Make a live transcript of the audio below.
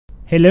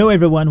Hello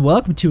everyone,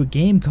 welcome to a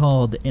game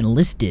called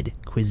Enlisted,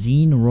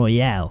 Cuisine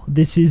Royale.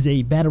 This is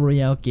a battle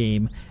royale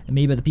game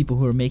made by the people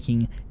who are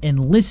making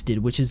Enlisted,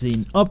 which is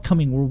an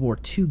upcoming World War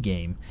II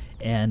game.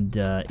 And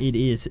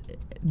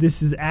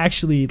this is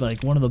actually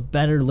like one of the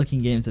better looking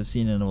games I've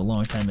seen in a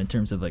long time in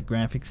terms of like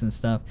graphics and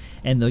stuff.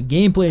 And the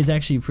gameplay is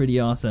actually pretty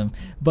awesome.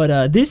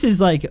 But this is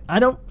like, I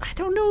don't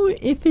know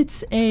if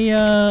it's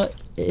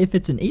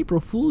an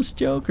April Fool's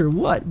joke or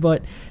what,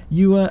 but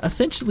you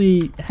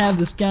essentially have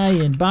this guy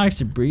in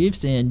boxer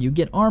briefs and you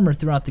get armor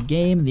throughout the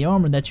game. And the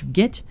armor that you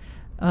get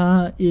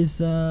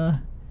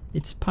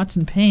it's pots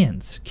and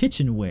pans,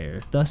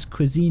 kitchenware, thus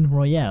Cuisine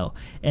Royale.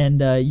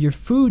 And your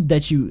food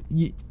that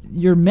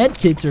your med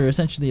kits are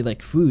essentially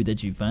like food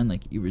that you find,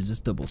 like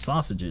irresistible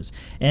sausages.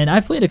 And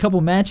I've played a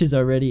couple matches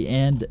already,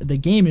 and the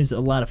game is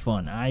a lot of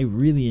fun. I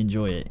really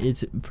enjoy it.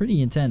 It's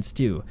pretty intense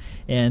too.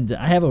 And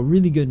I have a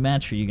really good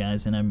match for you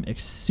guys, and I'm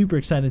super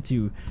excited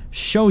to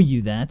show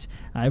you that.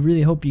 I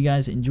really hope you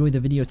guys enjoy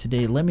the video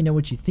today. Let me know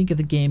what you think of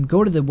the game.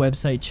 Go to the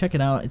website, check it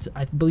out.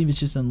 I believe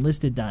it's just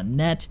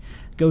enlisted.net.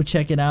 Go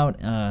check it out.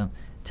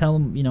 Tell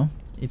them, you know,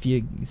 if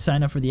you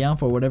sign up for the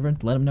alpha or whatever,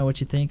 let them know what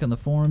you think on the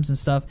forums and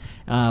stuff.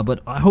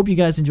 But I hope you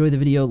guys enjoy the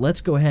video.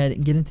 Let's go ahead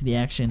and get into the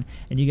action,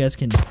 and you guys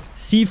can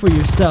see for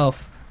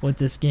yourself what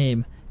this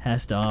game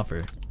has to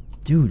offer.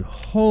 Dude,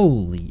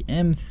 holy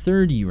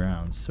M30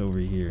 rounds over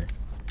here.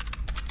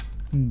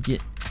 You can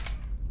get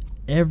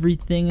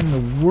everything in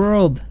the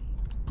world.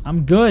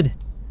 I'm good.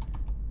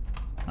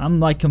 I'm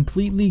like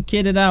completely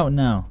kitted out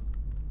now.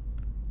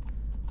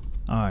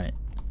 Alright.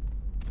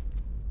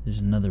 There's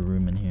another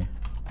room in here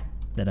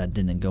that I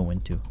didn't go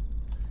into.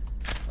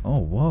 Oh,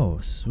 whoa,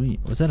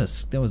 sweet.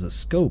 That was a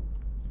scope.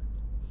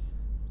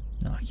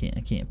 No, I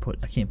can't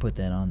put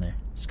that on there.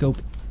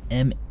 Scope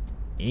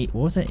M8.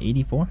 What was that?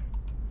 84?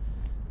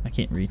 I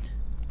can't read.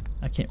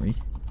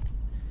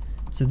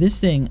 So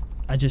this thing,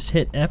 I just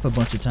hit F a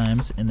bunch of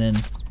times, and then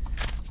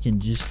you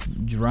can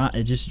just drop.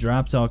 It just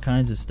drops all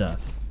kinds of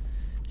stuff.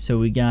 So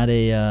we got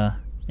a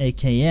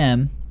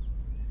AKM.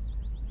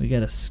 We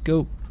got a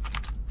scope.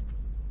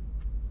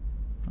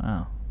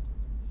 Wow.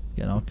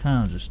 Got all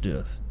kinds of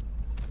stuff.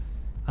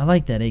 I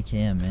like that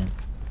AKM, man.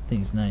 That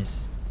thing's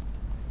nice.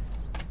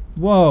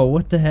 Whoa,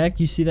 what the heck?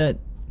 You see that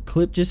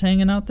clip just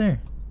hanging out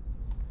there?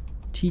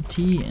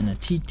 TT and a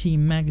TT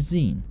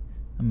magazine.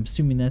 I'm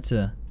assuming that's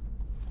a...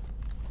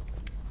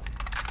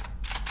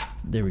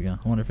 There we go.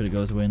 I wonder if it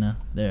goes away now.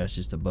 There, it's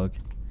just a bug.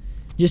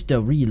 Just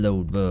a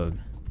reload bug.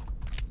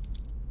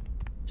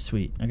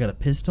 Sweet. I got a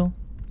pistol.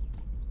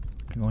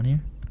 Can I go in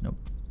here? Nope.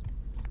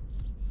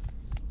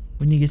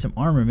 We need to get some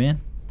armor,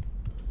 man.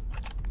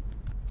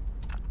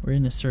 We're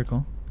in a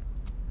circle.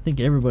 I think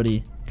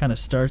everybody kind of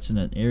starts in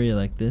an area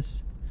like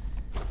this.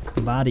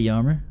 Body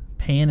armor.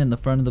 Pan in the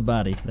front of the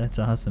body. That's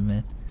awesome,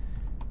 man.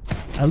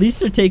 At least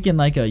they're taking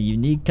like a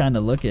unique kind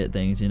of look at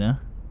things, you know?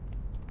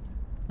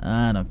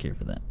 I don't care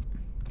for that.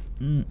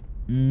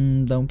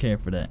 Don't care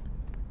for that.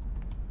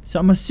 So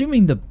I'm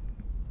assuming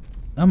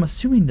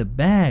the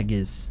bag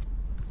is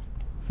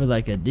for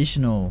like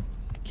additional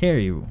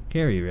carry,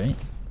 right?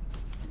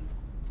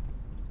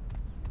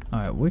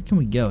 Alright, where can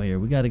we go here?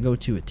 We gotta go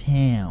to a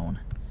town.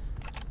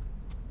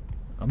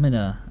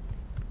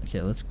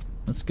 Okay, let's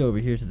go over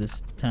here to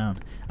this town.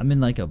 I'm in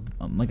like a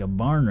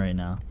barn right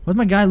now. What,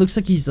 my guy looks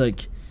like he's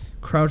like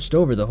crouched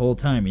over the whole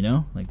time, you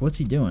know? Like, what's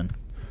he doing?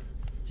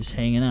 Just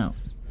hanging out.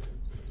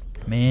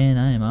 Man,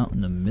 I am out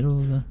in the middle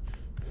of the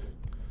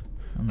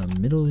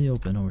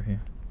open over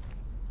here.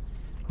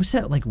 What's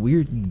that like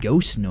weird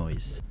ghost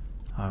noise?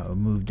 Oh, I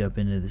moved up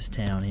into this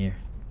town here.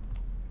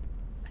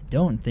 I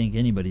don't think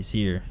anybody's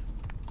here.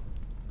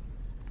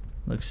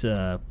 Looks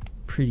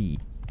pretty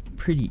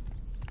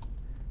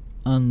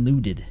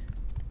unlooted.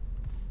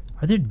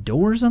 Are there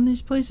doors on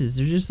these places?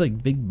 They're just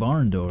like big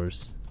barn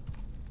doors.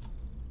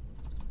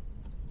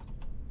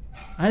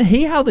 I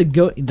hate how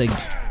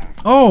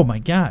oh my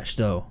gosh,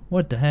 though.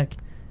 What the heck?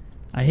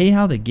 I hate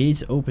how the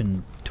gates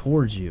open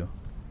towards you.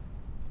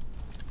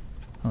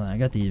 Hold on, I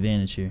got the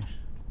advantage here.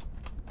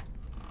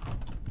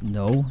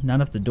 No,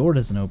 not if the door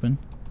doesn't open.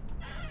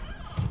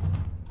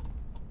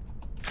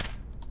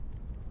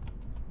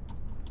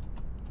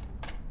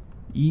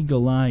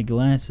 Eagle eye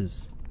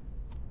glasses.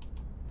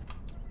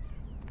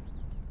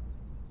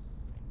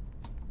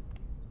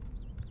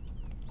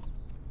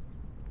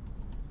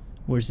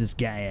 Where's this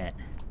guy at?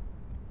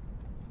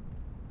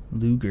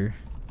 Luger.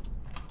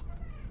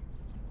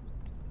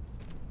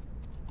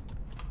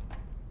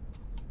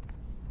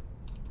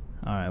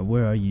 Alright,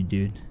 where are you,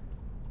 dude?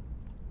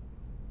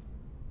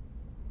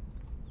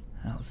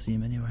 I don't see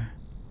him anywhere.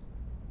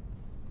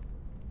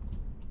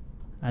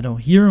 I don't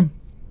hear him.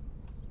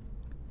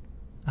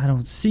 I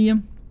don't see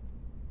him.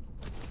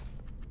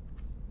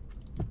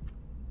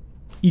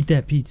 Eat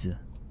that pizza.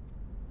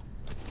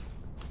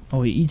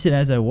 Oh, he eats it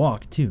as I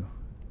walk, too.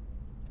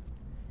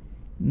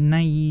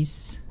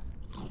 Nice.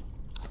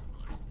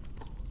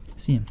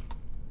 See him.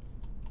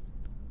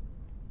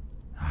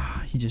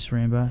 Ah, he just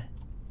ran by.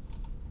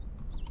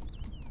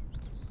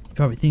 He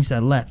probably thinks I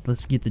left.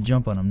 Let's get the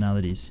jump on him now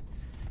that he's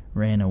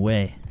ran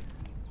away.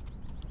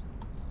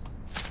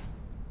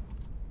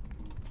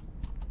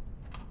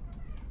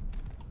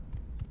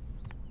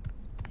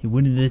 He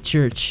went into the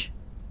church.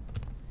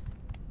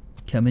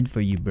 Coming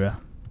for you, bro.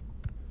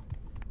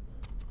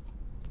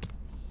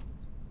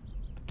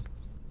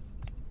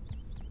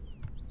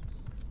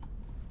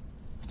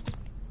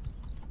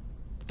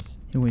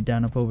 He went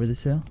down up over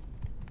this hill.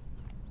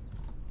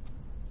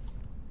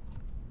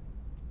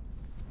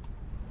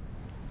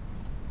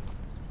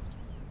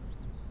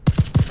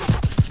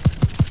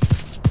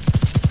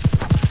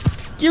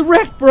 Get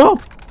wrecked, bro!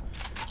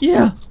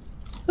 Yeah!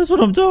 That's what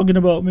I'm talking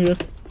about, man.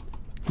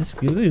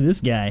 Look at this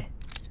guy.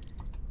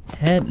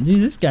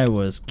 Dude, this guy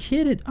was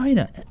kidded. He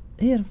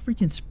had a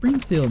freaking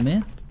Springfield,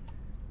 man.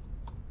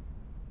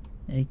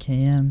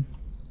 AKM.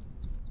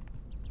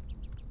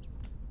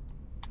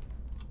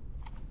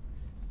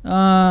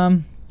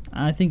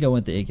 I think I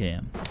went the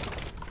AKM.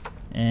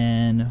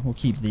 And we'll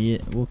keep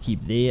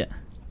that.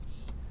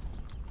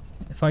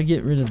 If I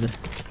get rid of the...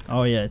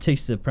 Oh yeah, it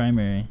takes the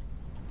primary.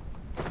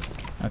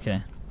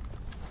 Okay.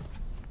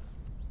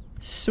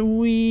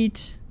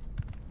 Sweet.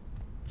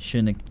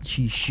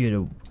 She should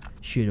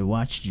have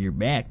watched your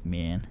back,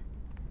 man.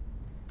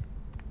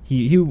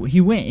 He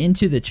went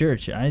into the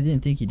church. I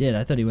didn't think he did.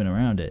 I thought he went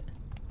around it.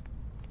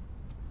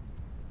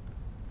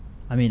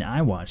 I mean,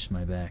 I watched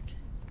my back.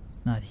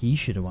 Not he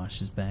should have watched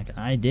his back.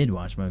 I did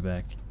watch my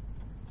back.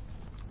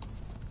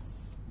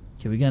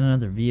 Okay, we got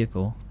another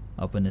vehicle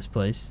up in this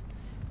place.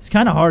 It's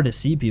kind of hard to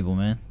see people,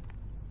 man.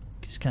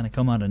 Just kind of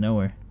come out of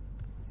nowhere.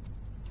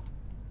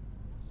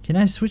 Can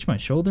I switch my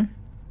shoulder?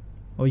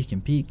 Oh, you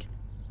can peek.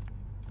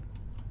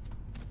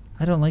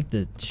 I don't like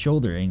the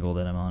shoulder angle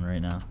that I'm on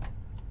right now.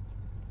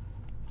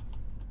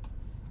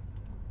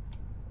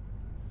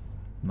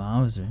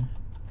 Mauser.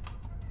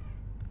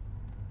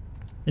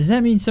 Does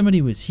that mean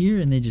somebody was here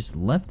and they just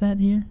left that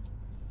here?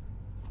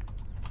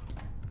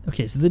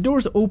 Okay, so the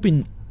doors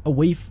open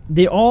away.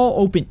 They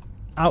all open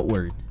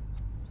outward.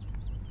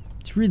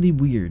 It's really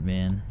weird,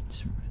 man.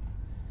 It's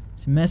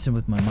messing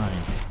with my mind.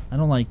 I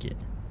don't like it.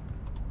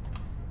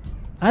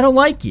 I don't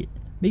like it.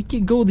 Make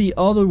it go the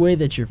other way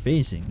that you're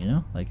facing, you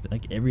know? Like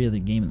every other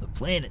game on the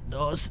planet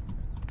does.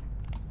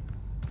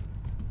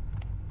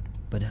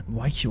 But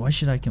why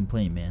should I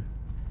complain, man?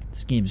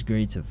 This game's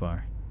great so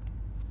far.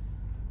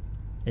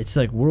 It's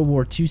like World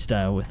War II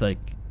style with like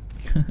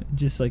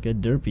just like a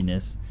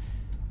derpiness,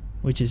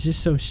 which is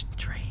just so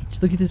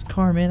strange. Look at this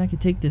car, man. I could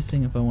take this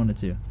thing if I wanted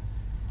to.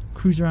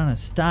 Cruise around in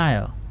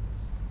style.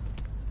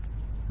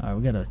 All right,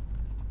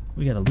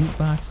 we got a loot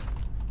box,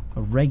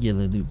 a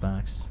regular loot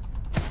box.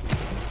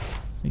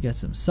 We got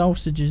some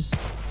sausages.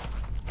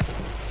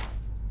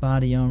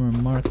 Body armor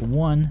Mark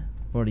 1.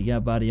 I've already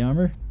got body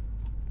armor.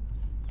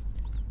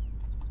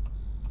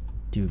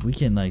 Dude, we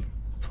can like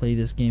play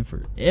this game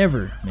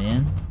forever,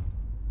 man.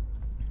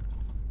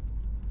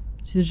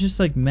 See, there's just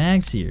like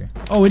mags here.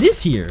 Oh, it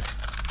is here.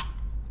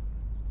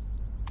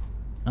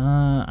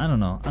 I don't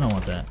know. I don't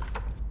want that.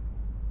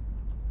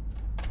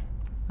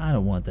 I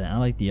don't want that. I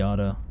like the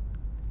auto.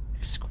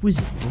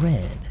 Exquisite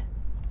red.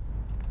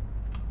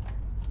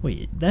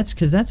 Wait, that's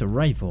because that's a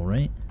rifle,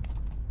 right?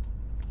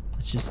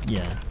 It's just,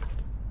 yeah.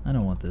 I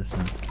don't want this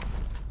thing.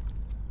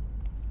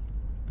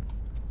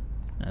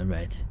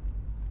 Alright.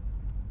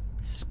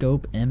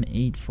 Scope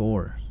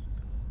M84.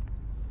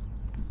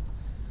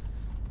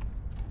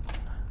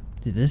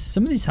 Dude,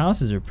 some of these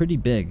houses are pretty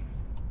big.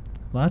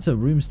 Lots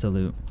of rooms to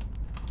loot.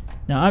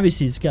 Now,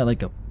 obviously, it's got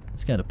a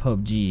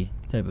PUBG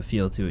type of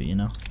feel to it, you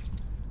know,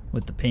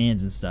 with the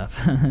pans and stuff.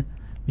 But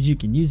you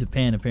can use a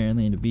pan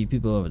apparently to beat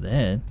people over the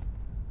head.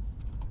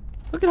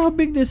 Look at how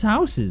big this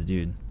house is,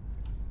 dude.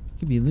 You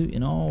could be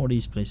looting all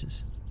these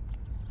places.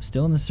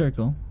 Still in the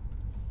circle.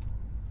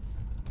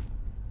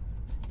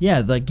 Yeah,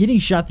 like getting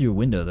shot through a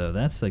window though,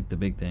 that's like the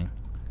big thing.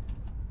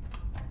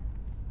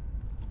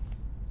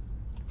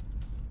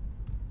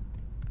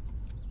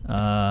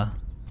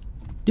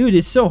 Dude,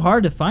 it's so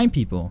hard to find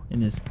people in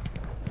this.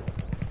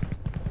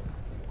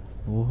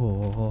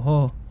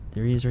 Oh,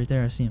 there he is right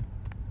there. I see him.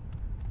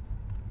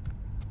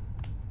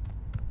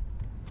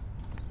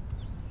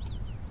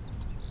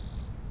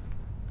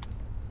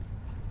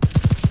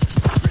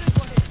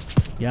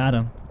 Got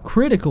him.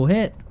 Critical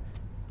hit.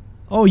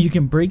 Oh, you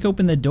can break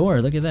open the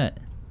door. Look at that.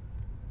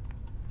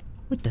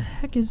 What the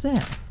heck is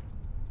that?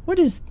 What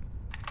is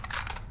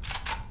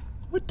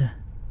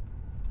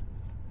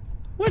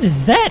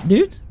that,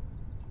 dude?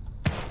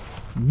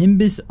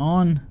 Nimbus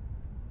on.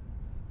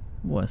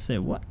 What? Say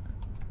what?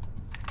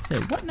 Say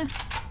what now?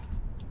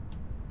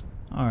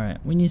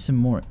 Alright, we need some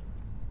more.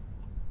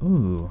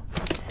 Ooh.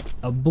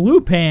 A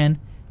blue pan.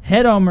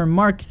 Head armor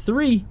Mark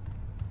 3.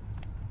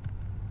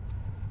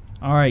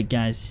 Alright,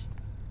 guys.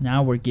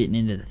 Now we're getting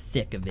into the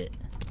thick of it.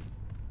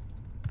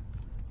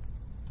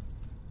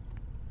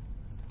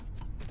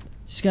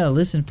 Just gotta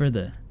listen for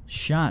the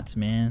shots,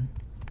 man.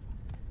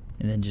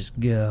 And then just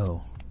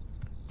go.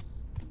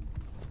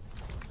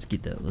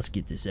 Let's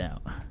get this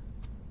out.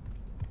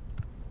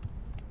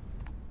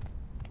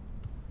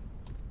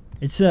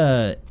 It's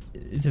a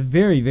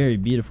very, very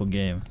beautiful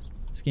game.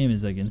 This game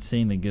is like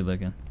insanely good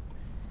looking.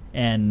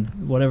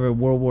 And whatever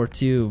World War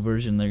II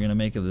version they're gonna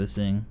make of this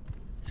thing,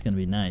 It's gonna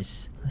be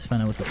nice. Let's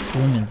find out what the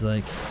swimming's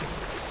like.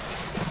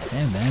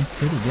 Damn, man,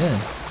 pretty good.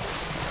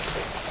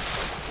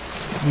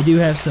 We do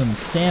have some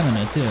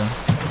stamina too.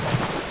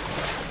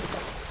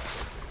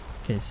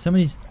 Okay,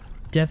 somebody's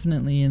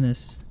definitely in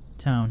this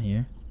town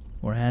here,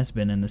 or has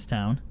been in this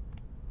town.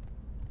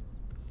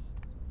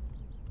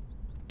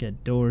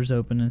 Get doors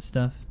open and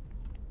stuff.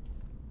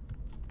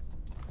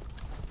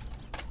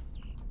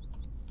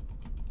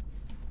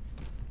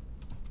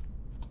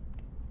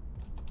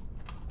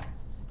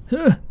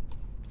 Huh!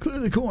 Clear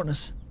the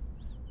corners.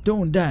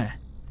 Don't die.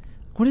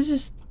 What is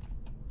this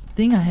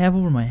thing I have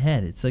over my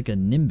head? It's like a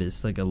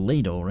nimbus, like a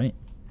ladle, right?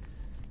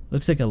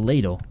 Looks like a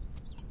ladle.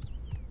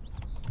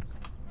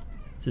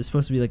 Is it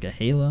supposed to be like a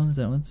halo? Is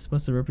that what it's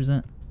supposed to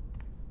represent?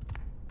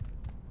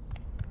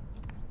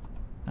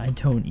 I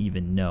don't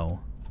even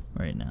know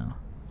right now.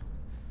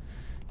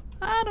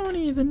 I don't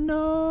even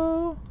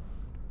know.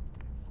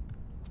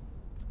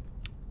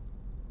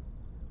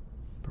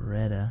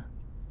 Beretta.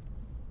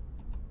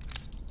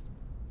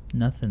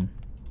 Nothing.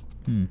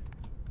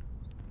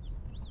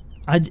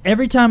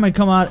 Every time I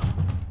come out,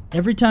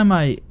 every time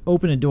I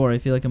open a door, I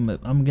feel like I'm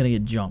gonna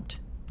get jumped.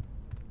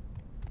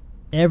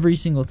 Every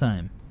single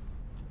time.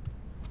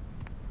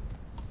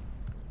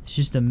 It's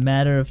just a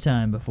matter of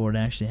time before it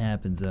actually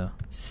happens, though.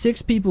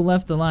 6 people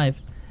left alive.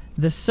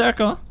 The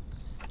circle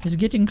is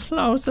getting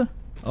closer.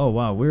 Oh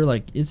wow, we're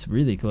like, it's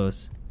really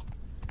close.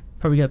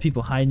 Probably got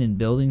people hiding in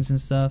buildings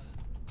and stuff,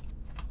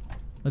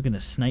 looking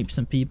to snipe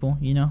some people,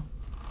 you know.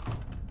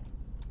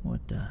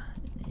 What the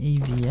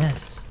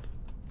AVS?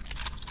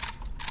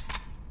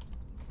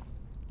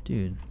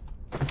 Dude,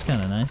 that's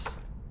kind of nice.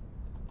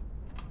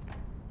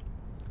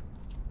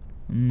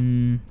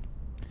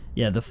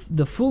 Yeah,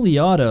 the fully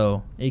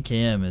auto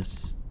AKM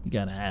is, you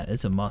gotta have.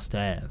 It's a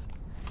must-have.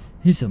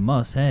 It's a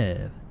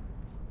must-have.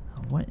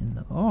 What in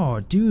the? Oh,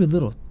 dude,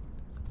 little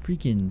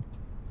freaking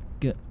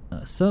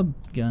sub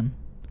gun.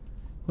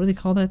 What do they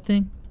call that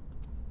thing?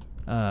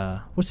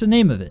 What's the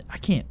name of it? I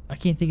can't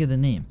think of the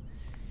name.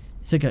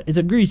 It's like it's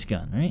a grease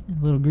gun, right?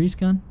 A little grease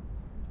gun.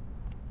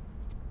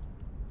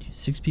 Dude,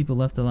 6 people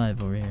left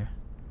alive over here.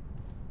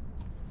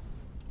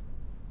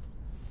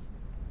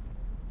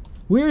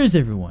 Where is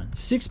everyone?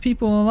 6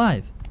 people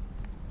alive.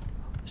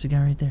 There's a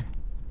guy right there.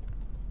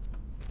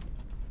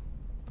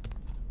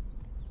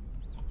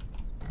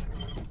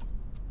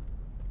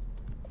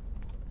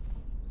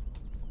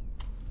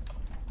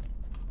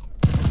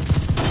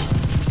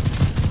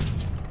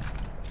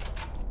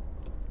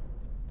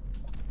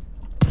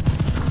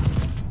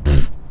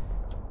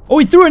 Oh,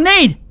 he threw a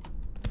nade!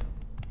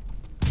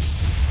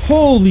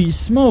 Holy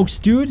smokes,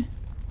 dude.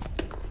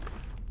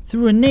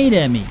 Threw a nade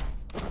at me.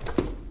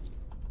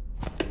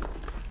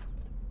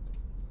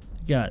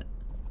 Got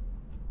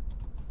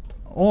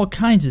all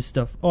kinds of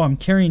stuff. Oh, I'm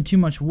carrying too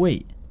much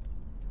weight.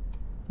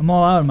 I'm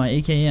all out of my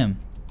AKM.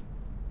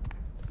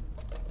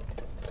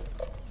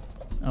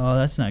 Oh,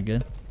 that's not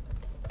good.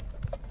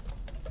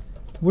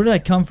 Where did I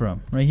come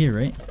from? Right here,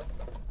 right?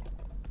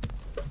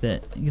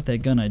 Get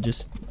that gun I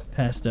just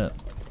passed up.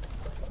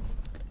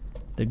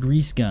 The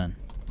grease gun.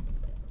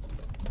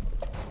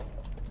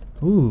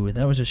 Ooh,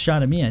 that was a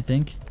shot at me, I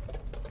think.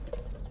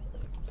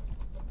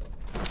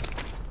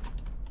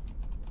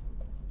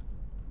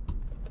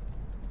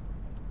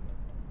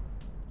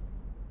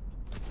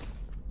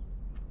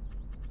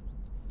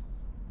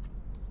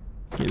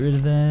 Get rid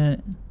of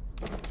that.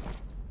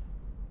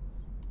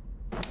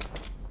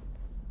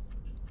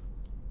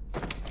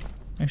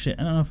 Actually,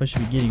 I don't know if I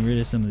should be getting rid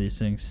of some of these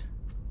things.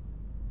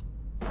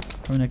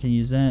 Probably not gonna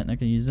use that, not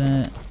gonna use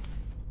that.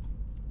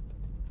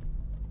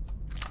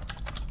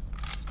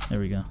 There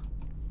we go.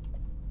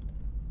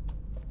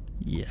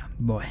 Yeah,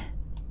 boy.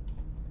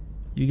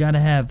 You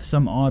gotta have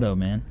some auto,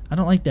 man. I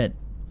don't like that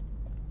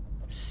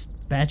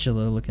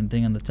spatula looking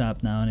thing on the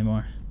top now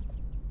anymore.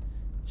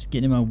 It's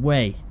getting in my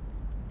way.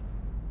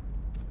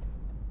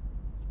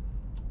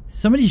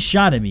 Somebody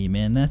shot at me,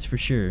 man, that's for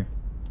sure.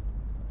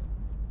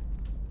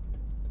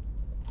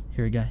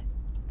 Here, a guy.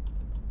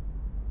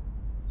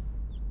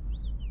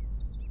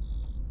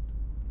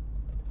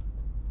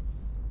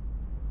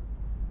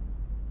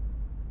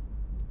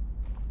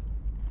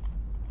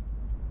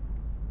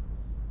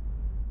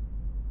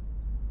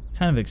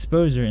 Kind of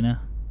exposed right now.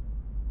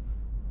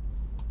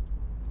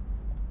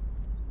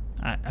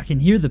 I can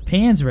hear the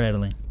pans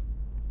rattling.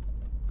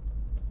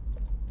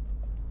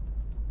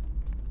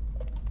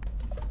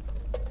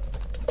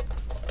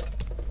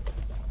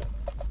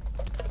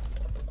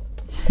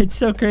 It's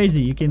so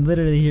crazy. You can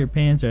literally hear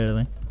pans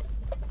rattling.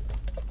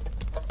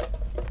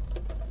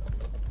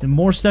 The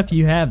more stuff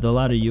you have, the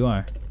louder you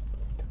are.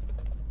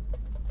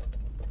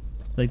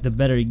 Like the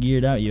better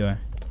geared out you are.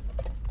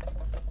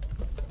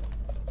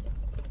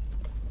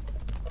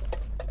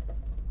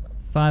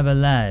 Five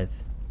alive.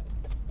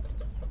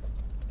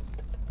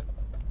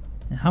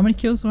 And how many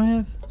kills do I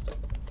have?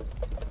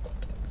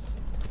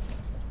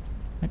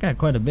 I got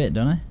quite a bit,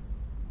 don't I?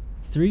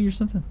 3 or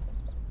something?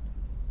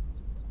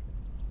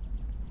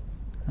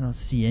 I don't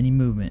see any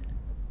movement.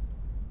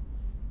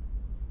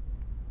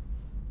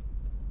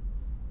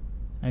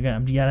 You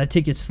gotta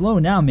take it slow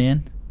now,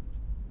 man.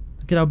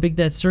 Look at how big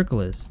that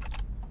circle is.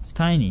 It's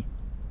tiny.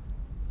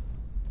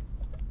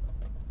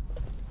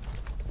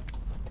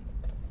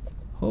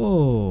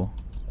 Oh.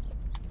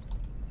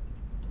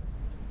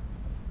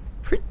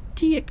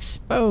 Pretty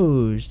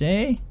exposed,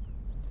 eh?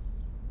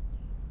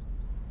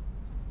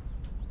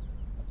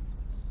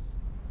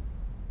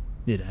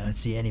 Dude, I don't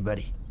see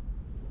anybody.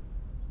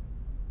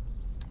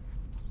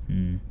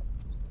 Beep.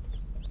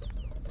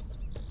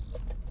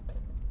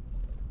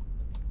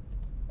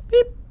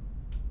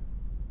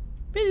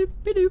 Beep,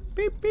 beep,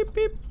 beep, beep,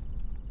 beep.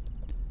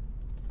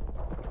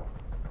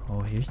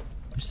 Oh, here's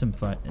some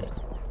fun,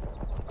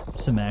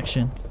 some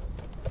action.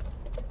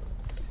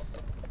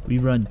 We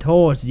run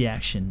towards the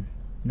action,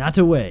 not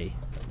away.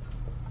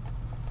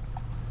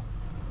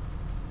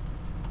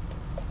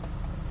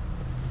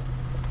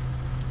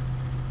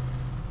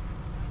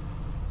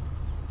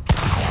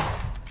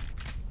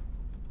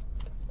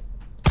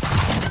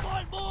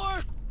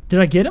 Did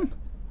I get him?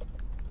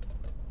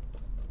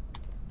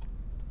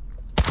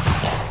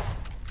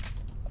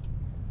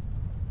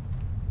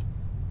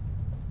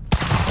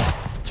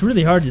 It's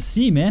really hard to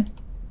see, man.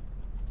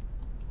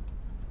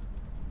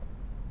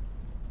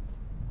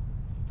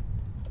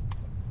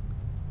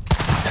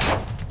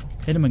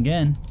 Hit him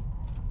again.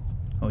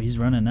 Oh, he's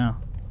running now.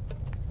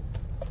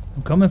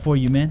 I'm coming for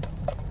you, man.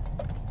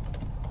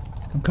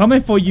 I'm coming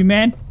for you,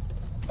 man.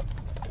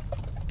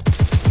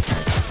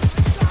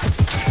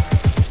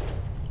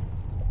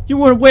 You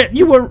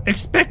were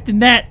expecting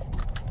that.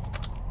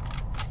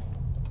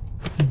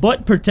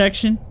 Butt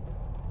protection.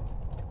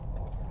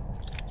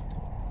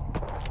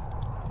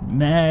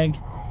 Mag.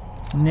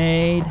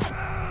 Nade.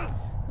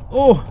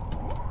 Oh.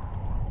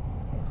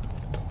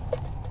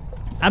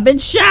 I've been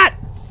shot.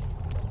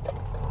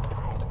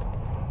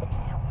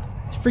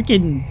 It's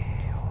freaking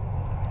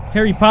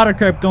Harry Potter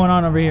crap going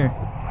on over here.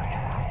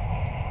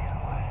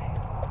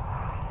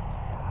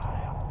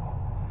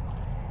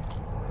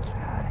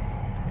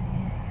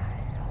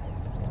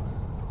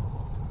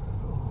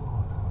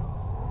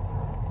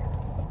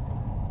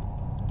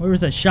 Where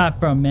was that shot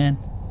from, man?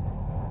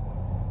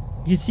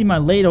 You can see my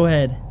ladle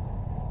head.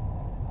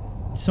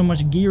 So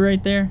much gear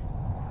right there.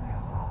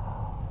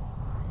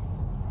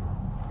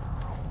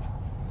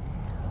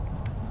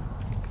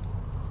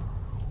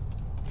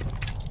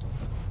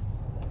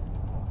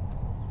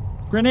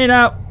 Grenade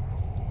out.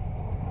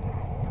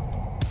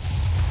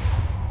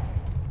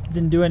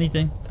 Didn't do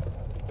anything.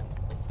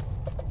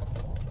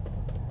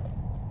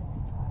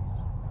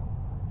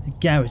 The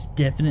guy was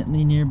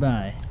definitely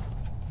nearby.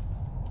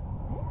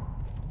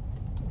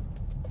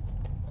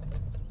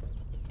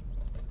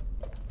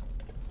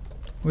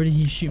 Where did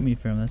he shoot me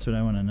from? That's what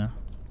I want to know.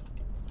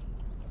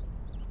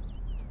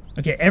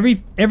 Okay,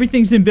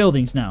 everything's in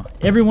buildings now.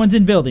 Everyone's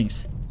in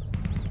buildings.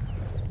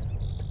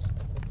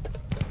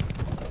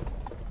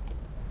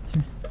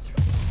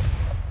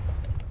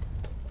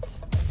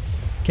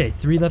 Okay,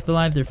 3 left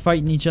alive. They're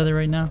fighting each other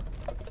right now.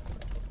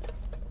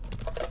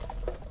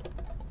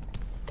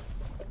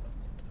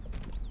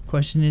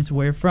 Question is,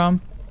 where from?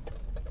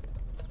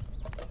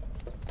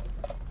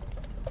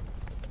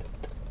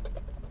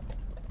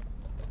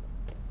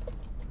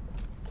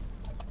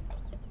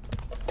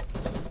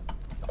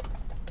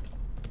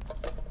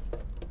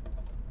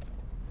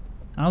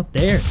 Out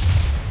there.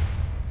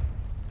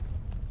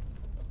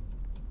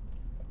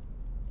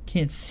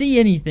 Can't see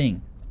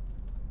anything.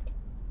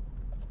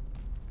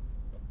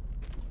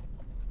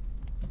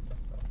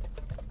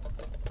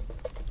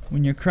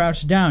 When you're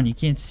crouched down, you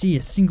can't see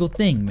a single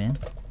thing, man.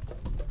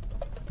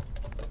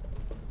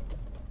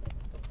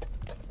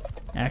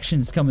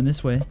 Action's coming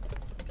this way.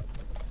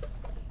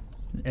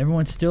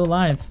 Everyone's still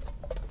alive.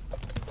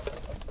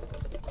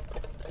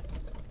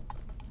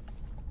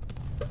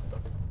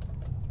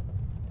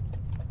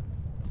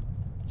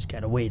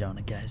 Gotta wait on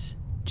it, guys.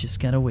 Just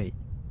gotta wait.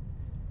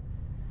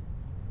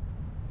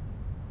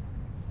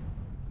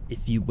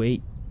 If you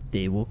wait,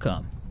 they will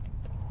come.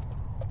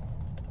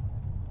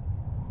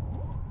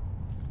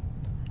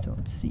 I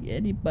don't see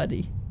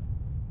anybody.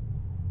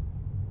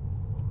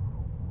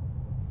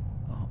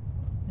 Oh,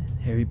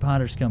 Harry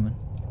Potter's coming.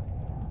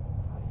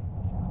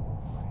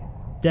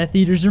 Death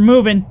Eaters are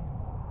moving.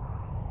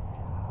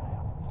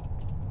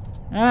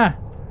 Ah!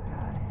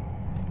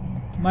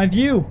 My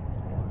view.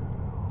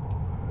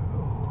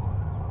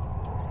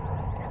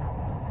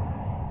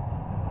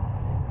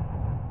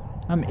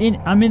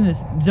 I'm in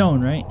this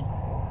zone, right?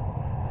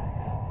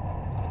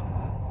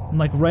 I'm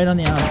like right on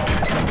the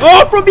outside.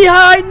 Oh, from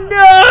behind!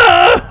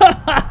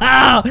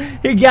 No!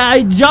 Your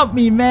guy jumped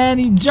me, man.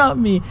 He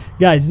jumped me.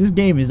 Guys, this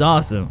game is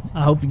awesome.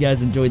 I hope you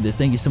guys enjoyed this.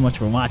 Thank you so much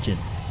for watching.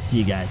 See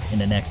you guys in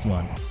the next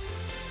one.